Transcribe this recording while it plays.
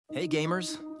Hey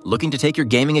gamers, looking to take your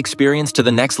gaming experience to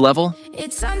the next level?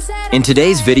 In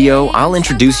today's video, I'll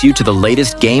introduce you to the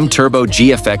latest Game Turbo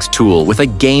GFX tool with a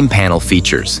game panel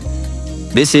features.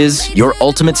 This is your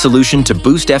ultimate solution to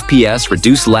boost FPS,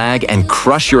 reduce lag, and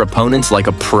crush your opponents like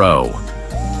a pro.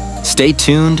 Stay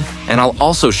tuned, and I'll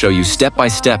also show you step by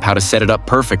step how to set it up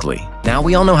perfectly. Now,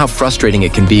 we all know how frustrating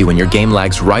it can be when your game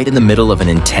lags right in the middle of an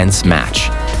intense match.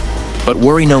 But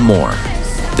worry no more.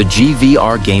 The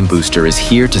GVR Game Booster is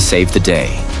here to save the day.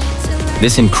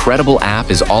 This incredible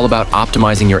app is all about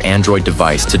optimizing your Android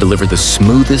device to deliver the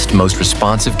smoothest, most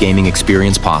responsive gaming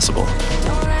experience possible.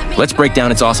 Let's break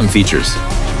down its awesome features.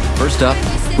 First up,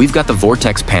 we've got the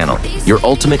Vortex panel, your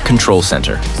ultimate control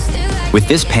center. With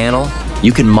this panel,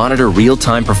 you can monitor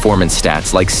real-time performance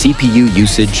stats like CPU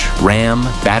usage, RAM,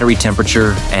 battery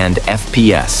temperature, and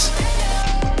FPS.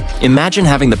 Imagine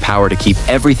having the power to keep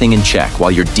everything in check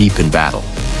while you're deep in battle.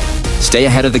 Stay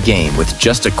ahead of the game with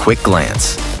just a quick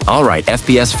glance. All right,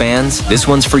 FPS fans, this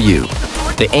one's for you.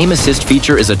 The aim assist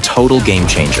feature is a total game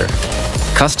changer.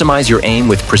 Customize your aim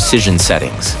with precision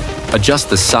settings. Adjust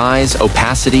the size,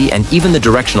 opacity, and even the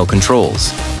directional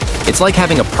controls. It's like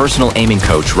having a personal aiming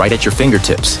coach right at your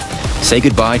fingertips. Say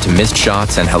goodbye to missed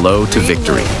shots and hello to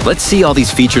victory. Let's see all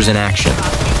these features in action.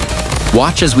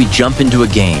 Watch as we jump into a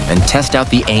game and test out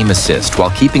the aim assist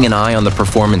while keeping an eye on the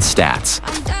performance stats.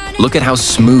 Look at how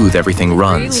smooth everything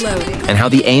runs, and how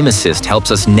the aim assist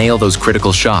helps us nail those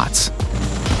critical shots.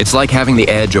 It's like having the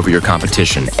edge over your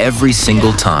competition every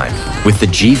single time. With the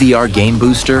GVR Game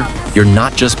Booster, you're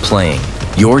not just playing,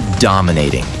 you're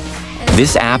dominating.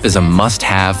 This app is a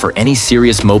must-have for any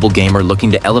serious mobile gamer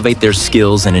looking to elevate their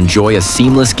skills and enjoy a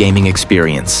seamless gaming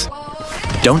experience.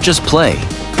 Don't just play,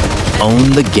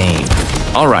 own the game.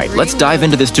 All right, let's dive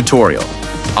into this tutorial.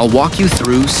 I'll walk you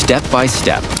through step by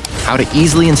step how to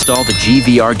easily install the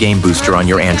GVR Game Booster on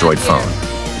your Android phone.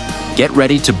 Get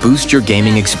ready to boost your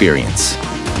gaming experience.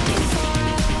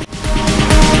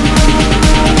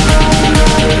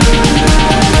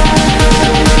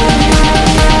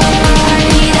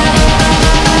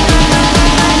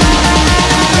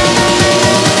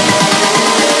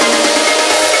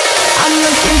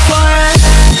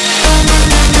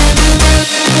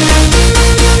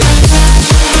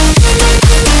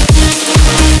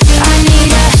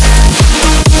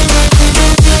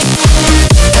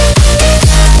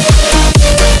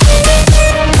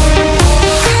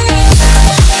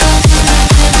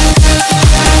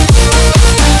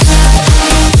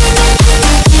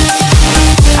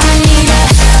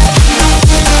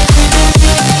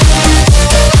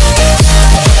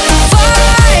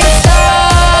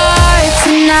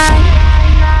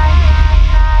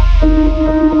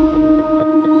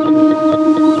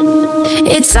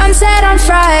 It's sunset on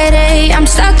Friday, I'm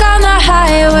stuck on the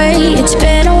highway, it's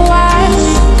been a while.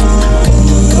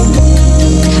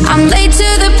 I'm late to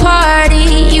the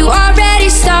party, you already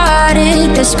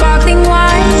started the sparkling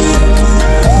wine.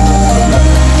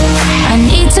 I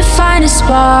need to find a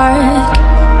spark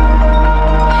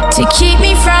to keep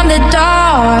me from the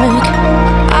dark.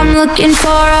 I'm looking for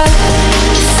a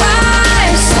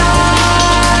fire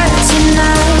start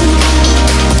tonight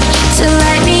to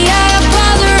light me up.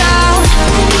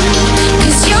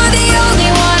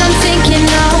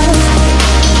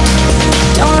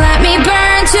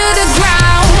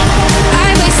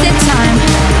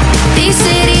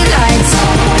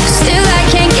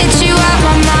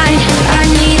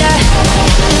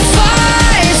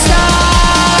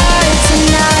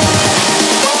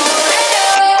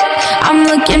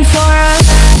 Looking for a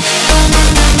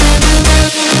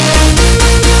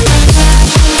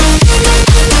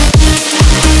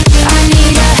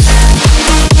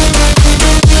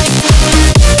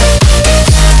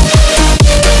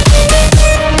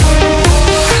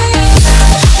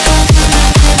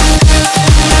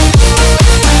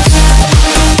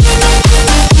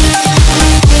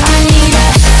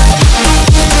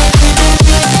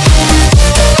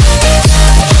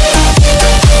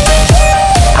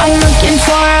I'm looking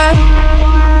for a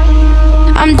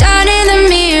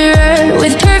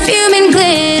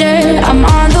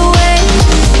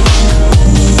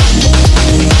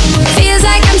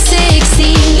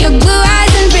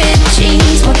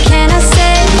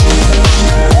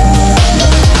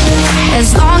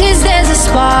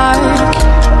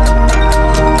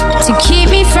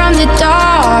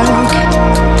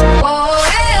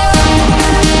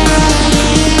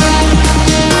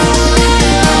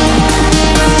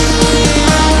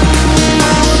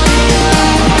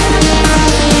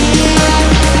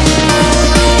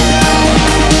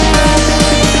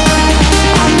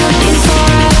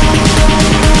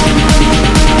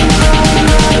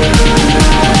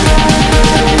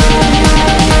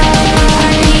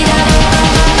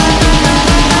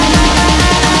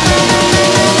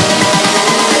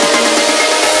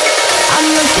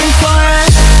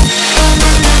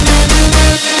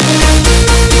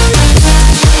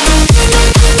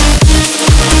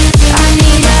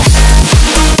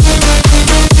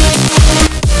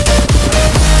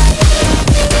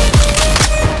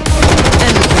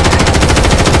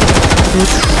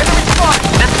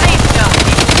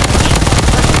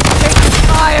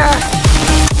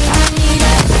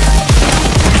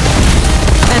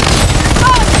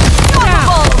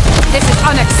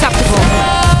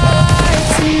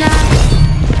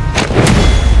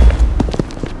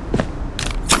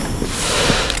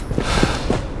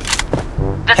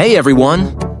Hey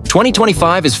everyone!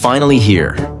 2025 is finally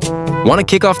here. Want to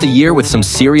kick off the year with some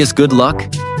serious good luck?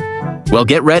 Well,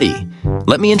 get ready.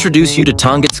 Let me introduce you to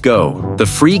Tongits Go, the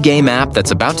free game app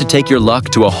that's about to take your luck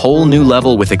to a whole new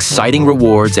level with exciting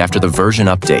rewards after the version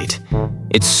update.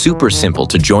 It's super simple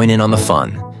to join in on the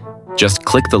fun. Just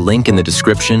click the link in the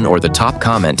description or the top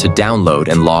comment to download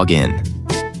and log in.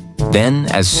 Then,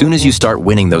 as soon as you start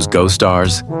winning those Go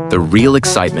Stars, the real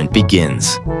excitement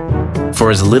begins. For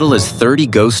as little as 30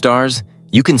 Go Stars,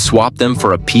 you can swap them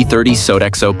for a P30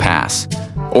 Sodexo Pass,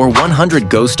 or 100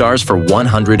 Go Stars for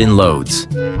 100 in loads.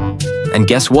 And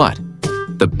guess what?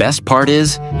 The best part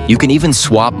is, you can even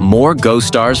swap more Go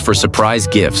Stars for surprise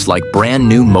gifts like brand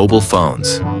new mobile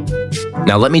phones.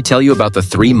 Now let me tell you about the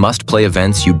 3 must-play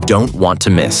events you don't want to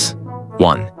miss.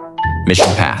 1.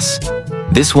 Mission Pass.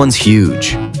 This one's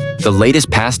huge. The latest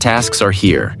pass tasks are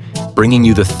here, bringing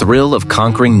you the thrill of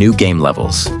conquering new game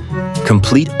levels.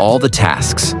 Complete all the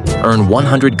tasks, earn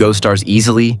 100 Go Stars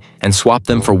easily, and swap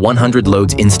them for 100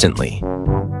 loads instantly.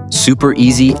 Super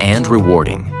easy and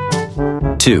rewarding.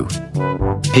 2.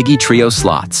 Piggy Trio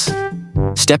Slots.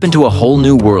 Step into a whole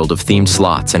new world of themed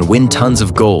slots and win tons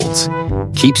of golds.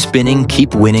 Keep spinning,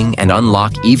 keep winning, and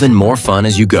unlock even more fun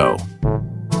as you go.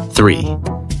 3.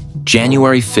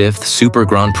 January 5th Super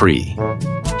Grand Prix.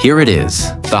 Here it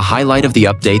is, the highlight of the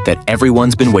update that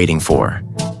everyone's been waiting for.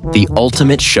 The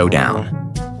ultimate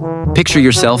showdown. Picture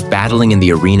yourself battling in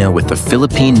the arena with the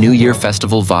Philippine New Year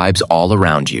Festival vibes all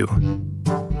around you.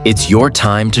 It's your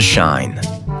time to shine.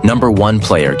 Number 1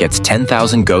 player gets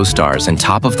 10,000 Go Stars and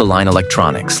top-of-the-line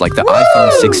electronics like the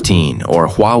iPhone 16 or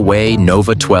Huawei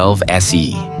Nova 12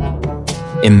 SE.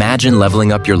 Imagine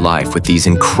leveling up your life with these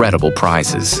incredible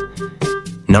prizes.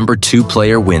 Number 2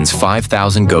 player wins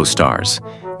 5,000 Go Stars,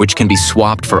 which can be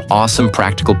swapped for awesome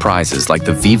practical prizes like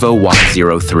the Vivo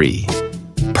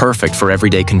Y03. Perfect for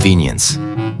everyday convenience.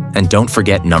 And don't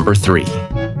forget number 3.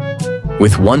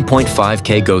 With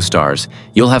 1.5k Go Stars,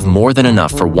 you'll have more than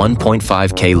enough for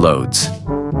 1.5k loads.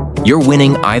 You're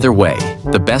winning either way.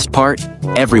 The best part?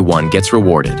 Everyone gets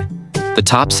rewarded. The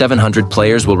top 700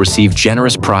 players will receive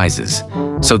generous prizes,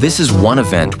 so this is one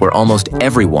event where almost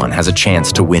everyone has a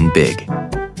chance to win big.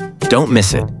 Don't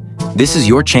miss it. This is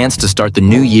your chance to start the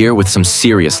new year with some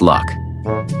serious luck.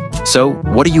 So,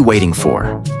 what are you waiting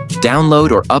for?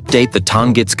 Download or update the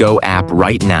Tongits Go app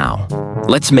right now.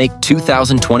 Let's make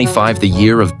 2025 the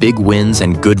year of big wins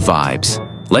and good vibes.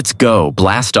 Let's go,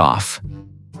 blast off!